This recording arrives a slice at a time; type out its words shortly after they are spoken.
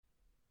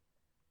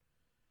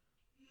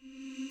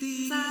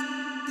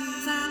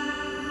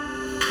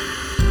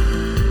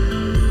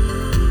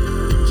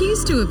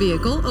Access to a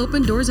vehicle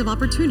open doors of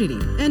opportunity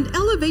and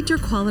elevate your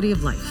quality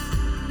of life.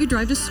 You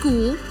drive to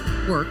school,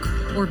 work,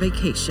 or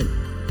vacation.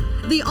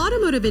 The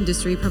automotive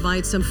industry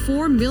provides some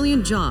 4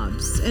 million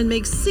jobs and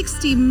makes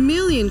 60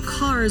 million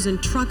cars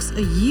and trucks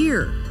a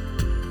year.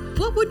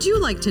 What would you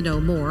like to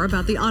know more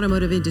about the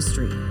automotive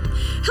industry?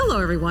 Hello,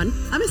 everyone.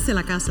 I'm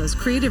Estela Casas,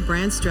 creative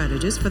brand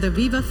strategist for the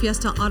Viva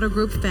Fiesta Auto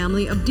Group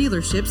family of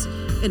dealerships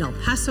in El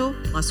Paso,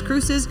 Las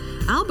Cruces,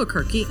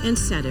 Albuquerque, and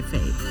Santa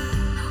Fe.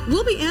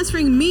 We'll be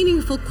answering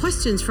meaningful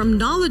questions from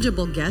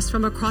knowledgeable guests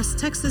from across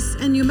Texas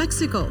and New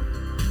Mexico.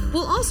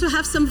 We'll also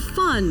have some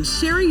fun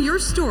sharing your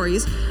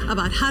stories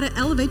about how to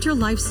elevate your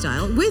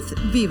lifestyle with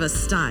Viva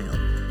Style.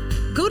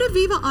 Go to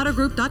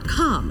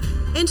VivaAutoGroup.com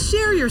and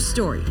share your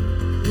story.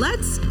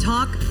 Let's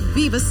talk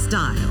Viva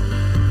Style.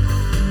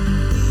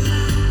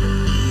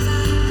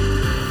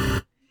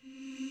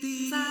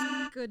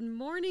 Good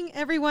morning,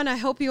 everyone. I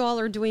hope you all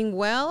are doing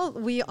well.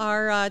 We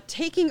are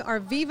taking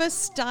our Viva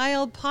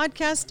Style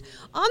podcast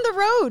on the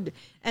road.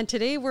 And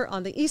today we're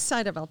on the east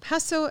side of El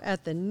Paso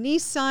at the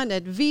Nissan,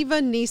 at Viva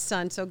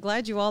Nissan. So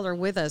glad you all are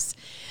with us.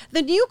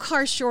 The new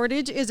car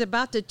shortage is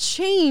about to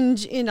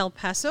change in El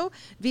Paso.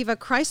 Viva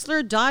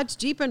Chrysler, Dodge,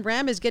 Jeep, and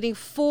Ram is getting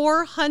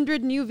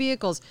 400 new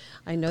vehicles.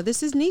 I know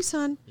this is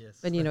Nissan, yes,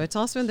 but it's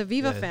also in the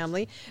Viva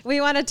family. We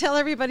want to tell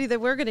everybody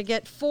that we're going to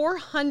get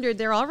 400.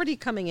 They're already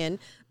coming in.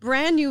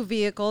 Brand new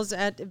vehicles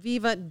at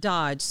Viva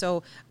Dodge.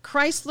 So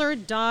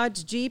Chrysler,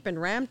 Dodge, Jeep,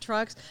 and Ram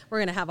trucks, we're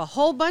going to have a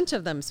whole bunch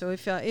of them. So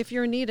if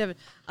you're in need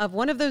of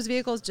one of those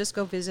vehicles, just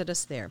go visit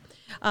us there.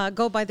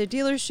 Go by the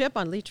dealership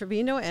on Lee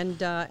Trevino and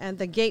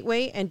the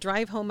Gateway and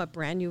drive home a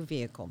brand new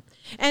vehicle.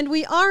 And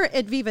we are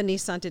at Viva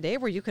Nissan today,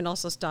 where you can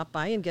also stop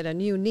by and get a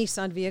new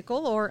Nissan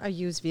vehicle or a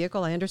used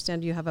vehicle. I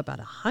understand you have about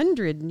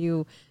 100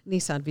 new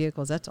Nissan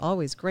vehicles. That's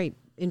always great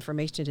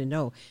information to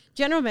know.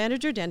 General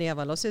Manager Danny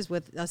Avalos is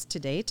with us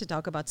today to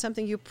talk about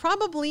something you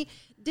probably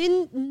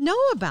didn't know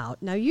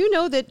about. Now, you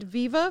know that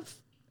Viva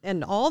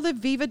and all the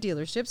Viva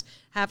dealerships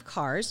have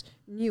cars,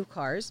 new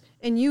cars,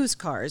 and used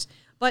cars.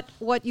 But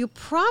what you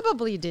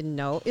probably didn't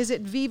know is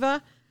that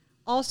Viva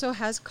also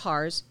has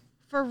cars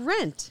for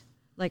rent,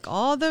 like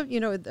all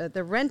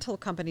the rental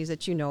companies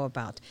that you know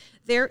about.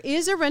 There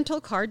is a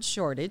rental car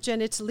shortage,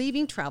 and it's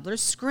leaving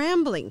travelers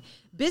scrambling.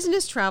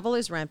 Business travel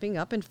is ramping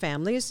up, and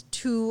families,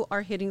 too,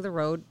 are hitting the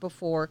road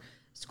before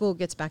school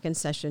gets back in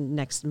session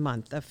next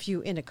month.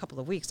 In a couple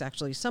of weeks,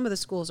 actually. Some of the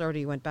schools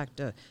already went back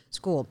to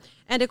school.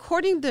 And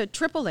according to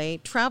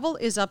AAA, travel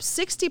is up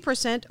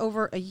 60%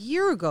 over a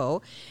year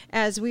ago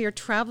as we are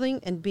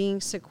traveling and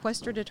being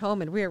sequestered at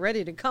home, and we are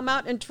ready to come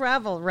out and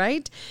travel,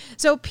 right?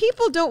 So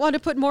people don't want to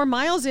put more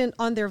miles in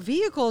on their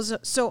vehicles.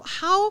 So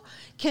how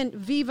can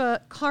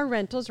Viva Car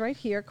Rentals, right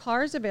here,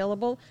 cars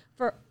available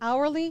for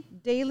hourly,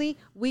 daily,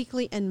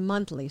 weekly, and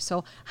monthly?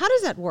 So how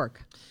does that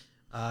work?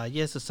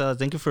 Yes, Estela,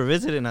 thank you for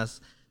visiting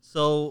us.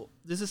 So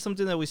this is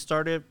something that we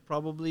started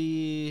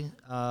probably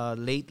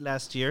late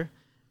last year,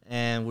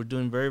 and we're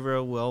doing very,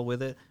 very well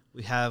with it.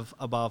 We have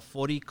about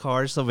 40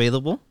 cars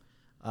available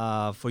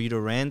for you to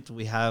rent.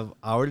 We have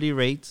hourly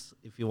rates.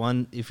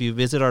 If you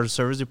visit our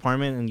service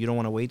department and you don't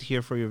want to wait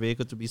here for your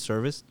vehicle to be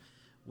serviced,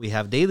 we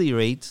have daily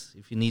rates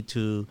if you need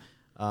to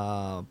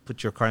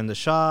put your car in the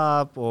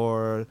shop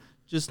or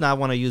just not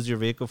want to use your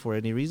vehicle for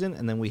any reason.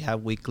 And then we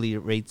have weekly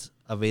rates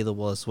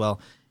available as well.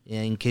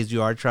 In case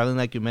you are traveling,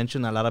 like you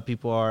mentioned, a lot of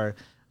people are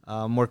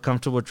more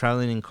comfortable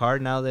traveling in car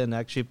now than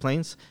actually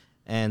planes.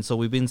 And so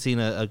we've been seeing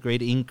a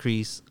great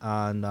increase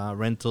on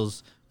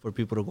rentals for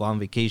people to go on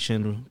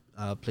vacation,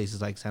 places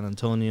like San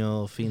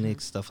Antonio,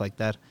 Phoenix, stuff like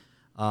that.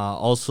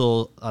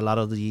 Also, a lot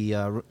of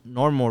the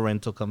normal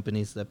rental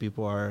companies that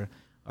people are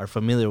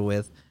familiar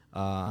with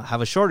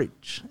have a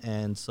shortage.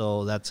 And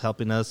so that's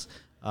helping us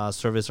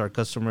service our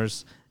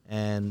customers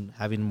and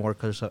having more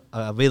cars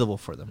available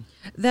for them.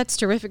 That's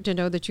terrific to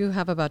know that you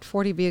have about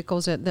 40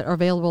 vehicles that are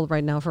available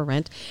right now for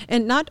rent.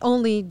 And not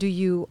only do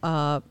you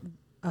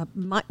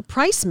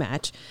price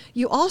match,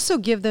 you also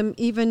give them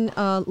even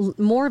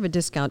more of a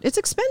discount. It's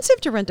expensive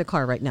to rent a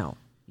car right now.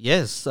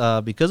 Yes,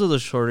 because of the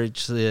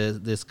shortage,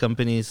 these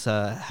companies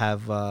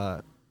have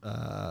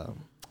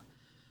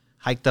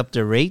hiked up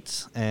their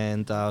rates.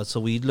 And so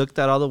we looked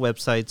at all the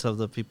websites of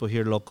the people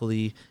here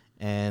locally,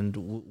 and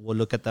we'll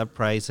look at that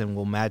price and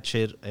we'll match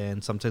it,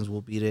 and sometimes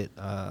we'll beat it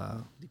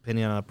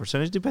depending on a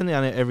percentage, depending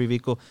on every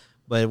vehicle.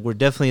 But we're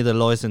definitely the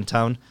lowest in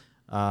town.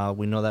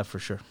 We know that for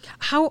sure.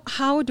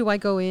 How do I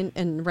go in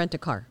and rent a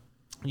car?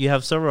 You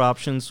have several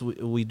options.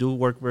 We do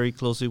work very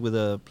closely with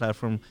a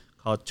platform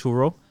called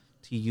Turo,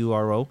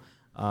 Turo.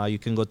 You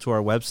can go to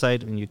our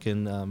website and you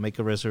can make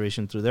a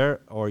reservation through there,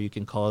 or you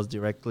can call us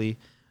directly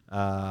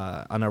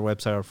on our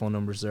website. Our phone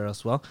number is there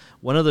as well.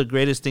 One of the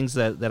greatest things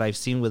that I've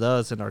seen with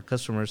us and our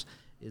customers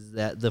is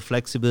that the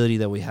flexibility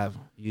that we have.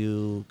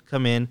 You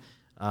come in,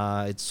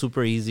 it's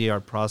super easy. Our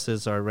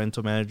process, our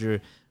rental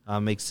manager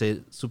makes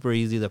it super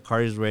easy. The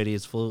car is ready.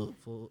 It's full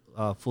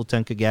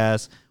tank of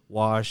gas,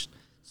 washed.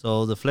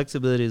 So the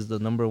flexibility is the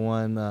number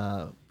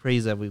one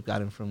praise that we've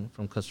gotten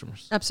from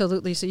customers.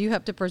 Absolutely. So you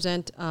have to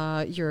present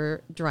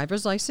your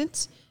driver's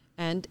license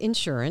and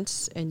insurance,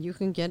 and you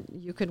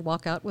could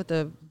walk out with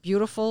a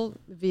beautiful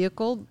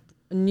vehicle,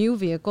 a new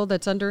vehicle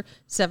that's under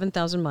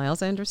 7,000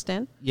 miles, I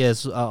understand.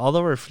 Yes, all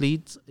of our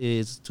fleet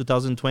is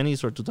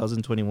 2020s or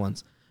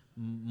 2021s.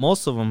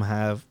 Most of them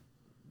have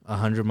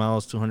 100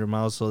 miles, 200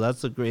 miles, so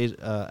that's a great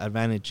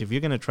advantage. If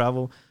you're going to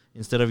travel,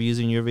 instead of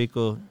using your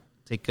vehicle,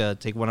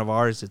 take one of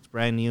ours. It's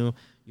brand new.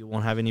 You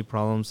won't have any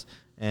problems.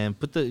 And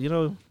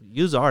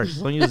use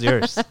ours. Don't use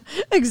yours.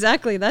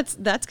 Exactly.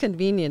 That's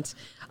convenience.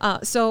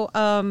 So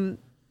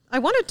I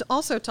wanted to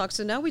also talk.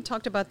 So now we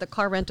talked about the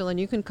car rental, and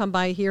you can come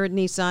by here at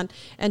Nissan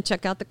and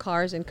check out the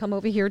cars and come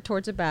over here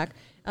towards the back.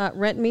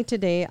 Rent Me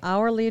Today,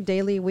 hourly,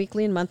 daily,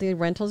 weekly, and monthly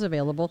rentals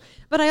available.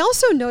 But I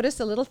also noticed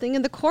a little thing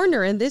in the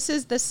corner, and this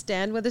is the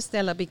stand with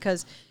Estela,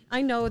 because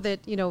I know that,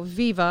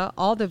 Viva,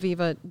 all the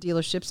Viva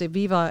dealerships, the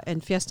Viva and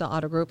Fiesta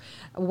Auto Group,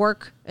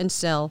 work and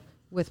sell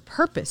with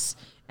purpose.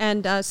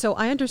 And so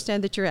I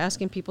understand that you're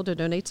asking people to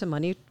donate some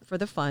money for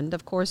the fund.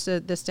 Of course,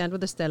 the Stand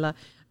with Estela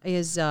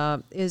is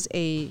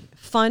a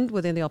fund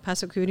within the El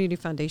Paso Community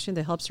Foundation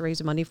that helps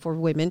raise money for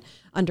women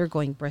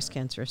undergoing breast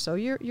cancer. So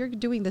you're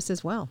doing this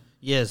as well.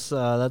 Yes,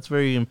 that's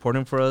very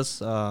important for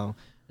us.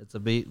 It's a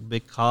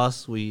big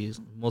cost.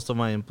 Most of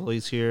my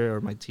employees here or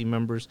my team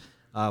members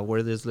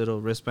wear this little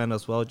wristband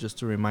as well, just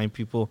to remind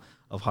people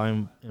of how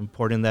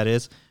important that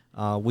is.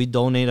 We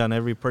donate on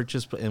every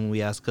purchase, and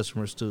we ask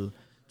customers to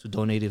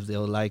donate if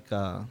they'll like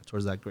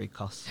towards that great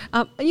cause.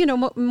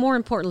 More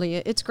importantly,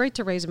 it's great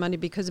to raise money,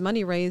 because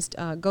money raised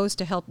goes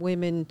to help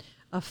women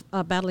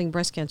battling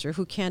breast cancer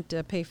who can't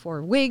pay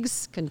for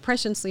wigs,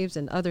 compression sleeves,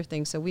 and other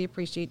things. So we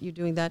appreciate you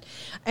doing that.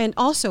 And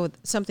also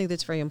something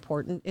that's very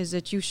important is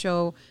that you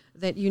show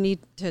that you need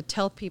to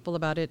tell people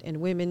about it, and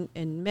women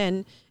and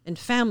men and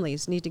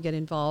families need to get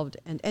involved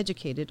and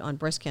educated on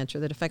breast cancer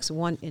that affects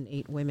 1 in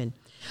 8 women.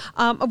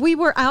 We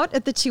were out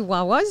at the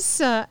Chihuahuas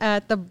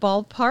at the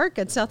ballpark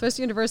at Southwest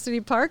University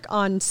Park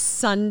on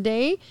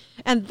Sunday,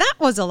 and that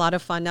was a lot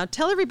of fun. Now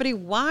tell everybody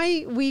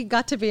why we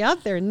got to be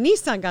out there.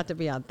 Nissan got to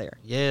be out there.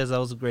 Yes, that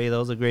was great. That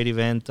was a great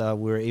event.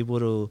 We were able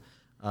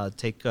to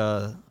take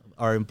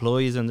our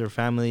employees and their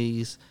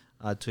families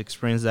to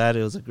experience that.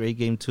 It was a great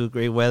game too.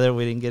 Great weather.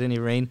 We didn't get any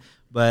rain,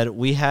 but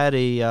we had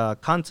a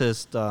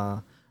contest,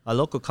 a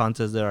local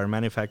contest that our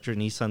manufacturer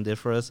Nissan did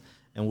for us,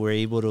 and we were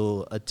able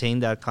to attain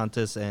that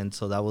contest. And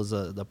so that was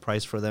the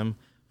prize for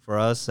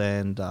us.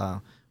 And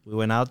we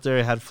went out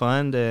there, had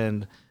fun,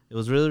 and it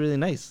was really, really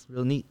nice,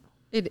 real neat.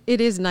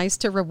 It is nice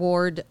to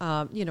reward,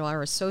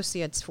 our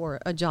associates for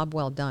a job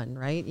well done,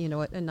 right?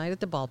 A night at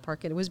the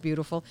ballpark, and it was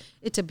beautiful.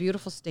 It's a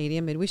beautiful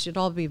stadium, and we should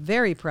all be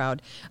very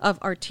proud of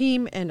our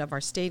team and of our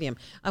stadium.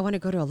 I want to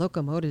go to a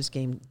Locomotives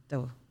game,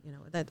 though.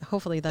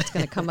 Hopefully that's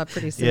going to come up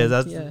pretty soon.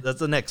 That's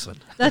the next one.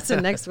 That's the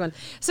next one.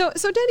 So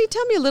Danny,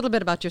 tell me a little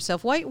bit about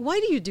yourself. Why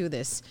do you do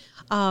this?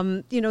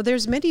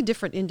 There's many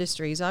different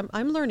industries.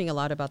 I'm learning a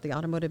lot about the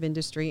automotive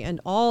industry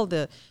and all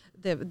the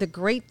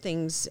great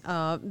things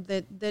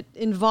that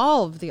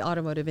involve the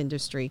automotive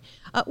industry.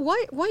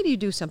 Why do you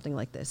do something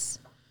like this?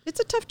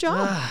 It's a tough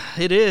job.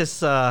 It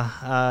is.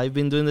 I've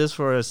been doing this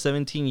for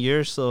 17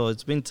 years, so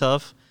it's been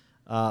tough,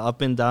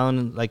 up and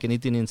down, like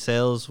anything in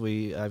sales.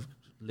 I've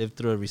lived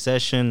through a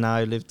recession. Now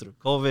I lived through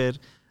COVID.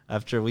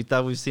 After we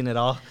thought we've seen it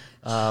all,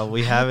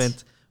 we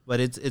haven't. But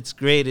it's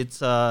great. It's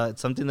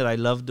something that I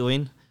love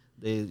doing.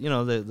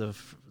 The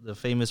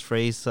famous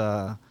phrase,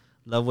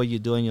 "Love what you're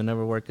doing, you'll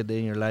never work a day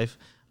in your life."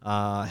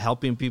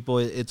 Helping people.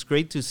 It's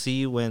great to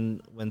see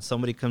when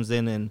somebody comes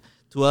in, and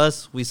to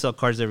us, we sell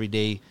cars every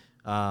day.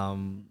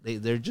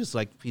 They're just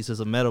like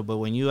pieces of metal. But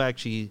when you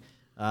actually,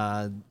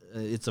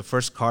 it's a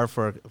first car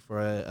for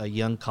a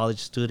young college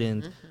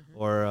student,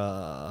 or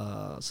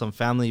some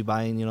family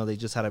buying, they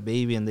just had a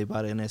baby and they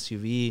bought an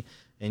SUV,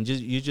 and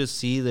you just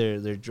see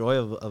their joy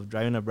of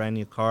driving a brand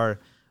new car.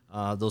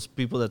 Those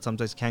people that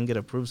sometimes can't get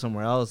approved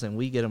somewhere else, and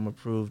we get them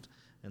approved,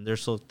 and they're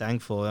so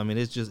thankful. I mean,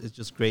 it's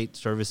just great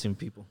servicing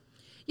people.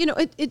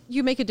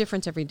 You make a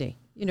difference every day.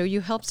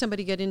 You help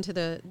somebody get into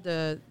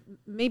the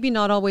maybe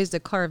not always the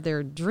car of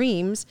their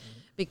dreams,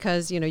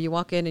 because, you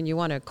walk in and you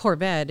want a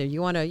Corvette, or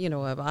you want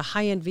a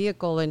high-end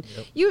vehicle, and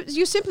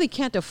you simply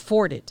can't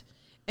afford it.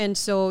 And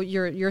so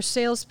your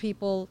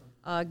salespeople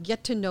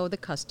get to know the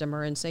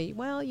customer and say,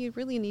 well, you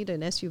really need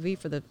an SUV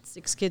for the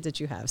 6 kids that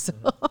you have.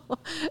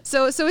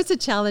 So it's a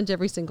challenge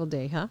every single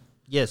day, huh?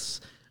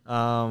 Yes.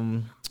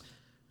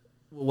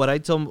 What I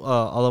tell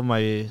all of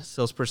my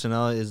sales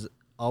personnel is,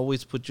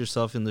 always put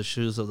yourself in the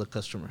shoes of the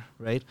customer,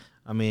 right?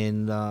 I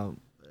mean, and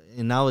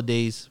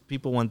nowadays,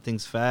 people want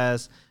things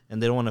fast,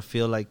 and they don't want to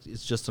feel like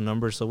it's just a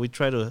number. So we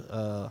try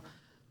to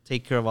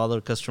take care of all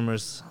our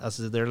customers as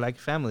if they're like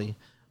family.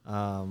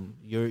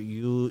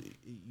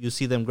 You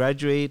see them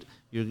graduate,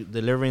 you're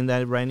delivering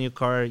that brand new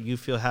car, you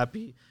feel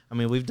happy. I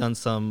mean, we've done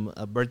some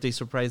birthday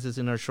surprises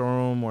in our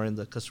showroom or in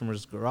the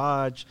customer's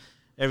garage.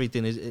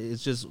 Everything.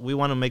 It's just, we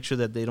want to make sure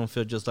that they don't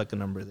feel just like a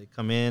number. They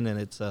come in, and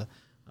it's a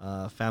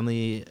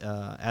family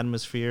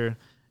atmosphere,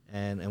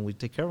 and we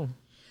take care of them.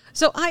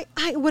 So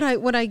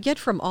what I get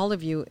from all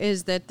of you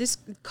is that this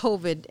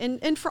COVID,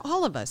 and for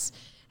all of us,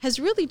 has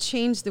really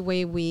changed the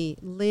way we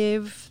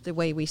live, the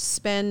way we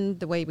spend,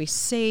 the way we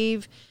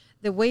save,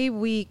 the way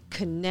we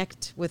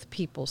connect with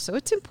people. So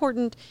it's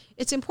important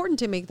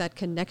to make that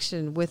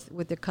connection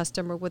with the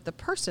customer, with the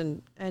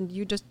person, and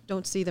you just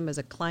don't see them as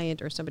a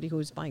client or somebody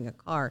who's buying a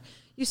car.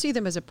 You see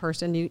them as a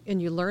person,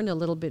 and you learn a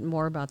little bit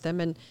more about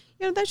them, and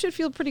that should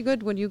feel pretty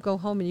good when you go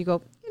home and you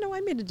go, I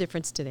made a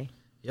difference today.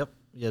 Yep.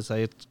 Yes,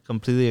 I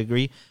completely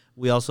agree.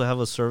 We also have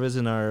a service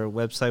in our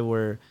website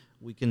where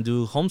we can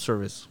do home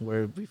service,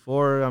 where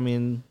before,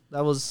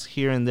 that was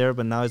here and there,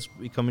 but now it's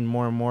becoming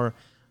more and more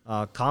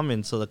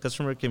common. So the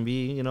customer can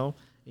be, in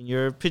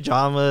your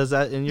pajamas,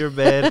 in your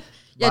bed.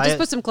 Just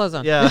put some clothes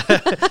on. Yeah.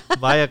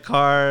 Buy a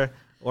car,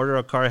 order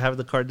a car, have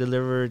the car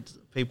delivered,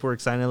 paperwork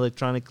signed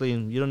electronically,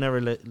 and you don't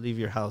ever leave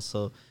your house.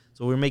 So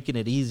we're making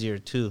it easier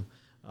too,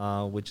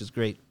 which is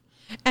great.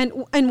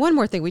 And one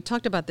more thing, we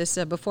talked about this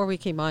before we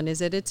came on, is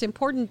that it's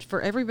important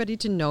for everybody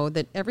to know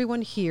that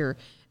everyone here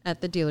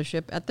at the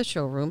dealership, at the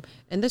showroom,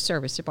 and the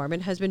service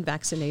department has been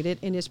vaccinated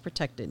and is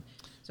protected.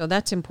 So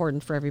that's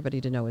important for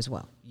everybody to know as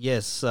well.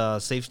 Yes,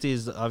 safety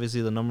is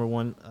obviously the number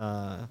one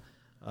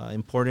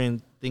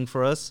important thing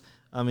for us.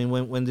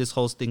 When this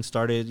whole thing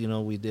started,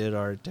 we did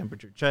our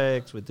temperature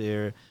checks, we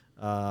did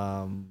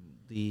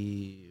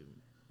the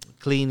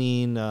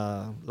cleaning,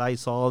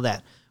 Lysol, all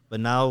that. But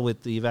now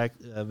with the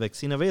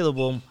vaccine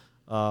available,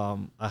 a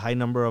high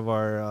number of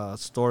our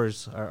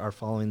stores are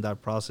following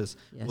that process.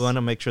 Yes. We want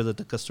to make sure that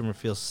the customer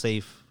feels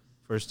safe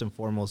first and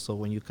foremost. So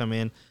when you come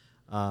in,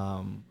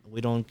 we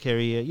don't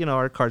carry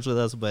our cards with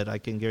us, but I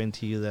can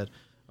guarantee you that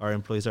our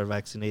employees are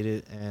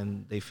vaccinated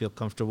and they feel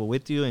comfortable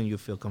with you and you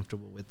feel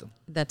comfortable with them.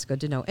 That's good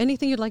to know.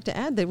 Anything you'd like to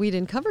add that we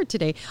didn't cover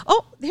today?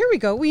 Oh, here we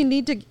go. We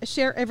need to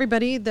share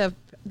everybody the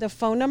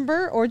phone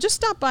number, or just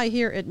stop by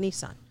here at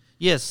Nissan.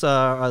 Yes,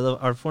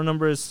 our phone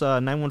number is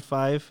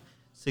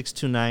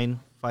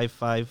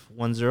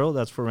 915-629-5510.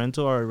 That's for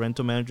rental. Our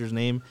rental manager's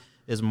name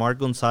is Mark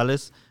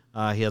Gonzalez.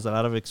 He has a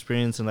lot of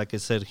experience, and like I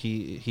said,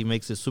 he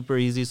makes it super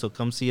easy. So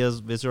come see us,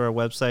 visit our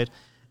website,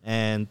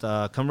 and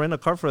come rent a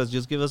car for us.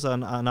 Just give us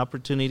an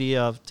opportunity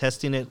of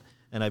testing it,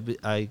 and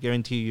I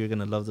guarantee you're going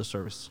to love the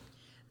service.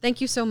 Thank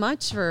you so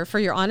much for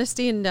your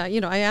honesty. And,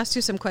 I asked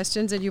you some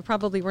questions that you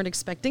probably weren't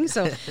expecting.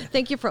 So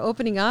thank you for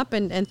opening up,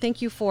 and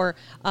thank you for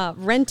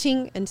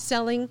renting and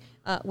selling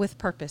with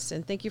purpose.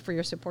 And thank you for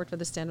your support for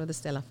the Stand with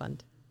Estela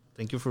Fund.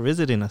 Thank you for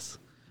visiting us.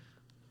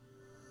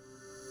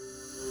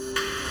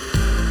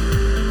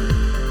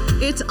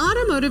 It's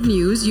automotive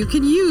news you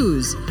can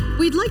use.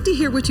 We'd like to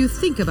hear what you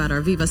think about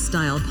our Viva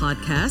Style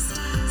podcast.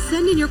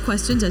 Send in your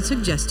questions and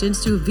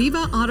suggestions to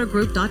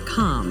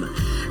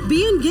vivaautogroup.com.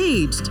 Be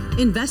engaged,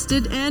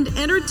 invested, and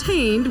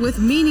entertained with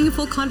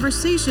meaningful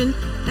conversation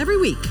every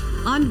week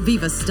on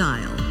Viva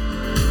Style.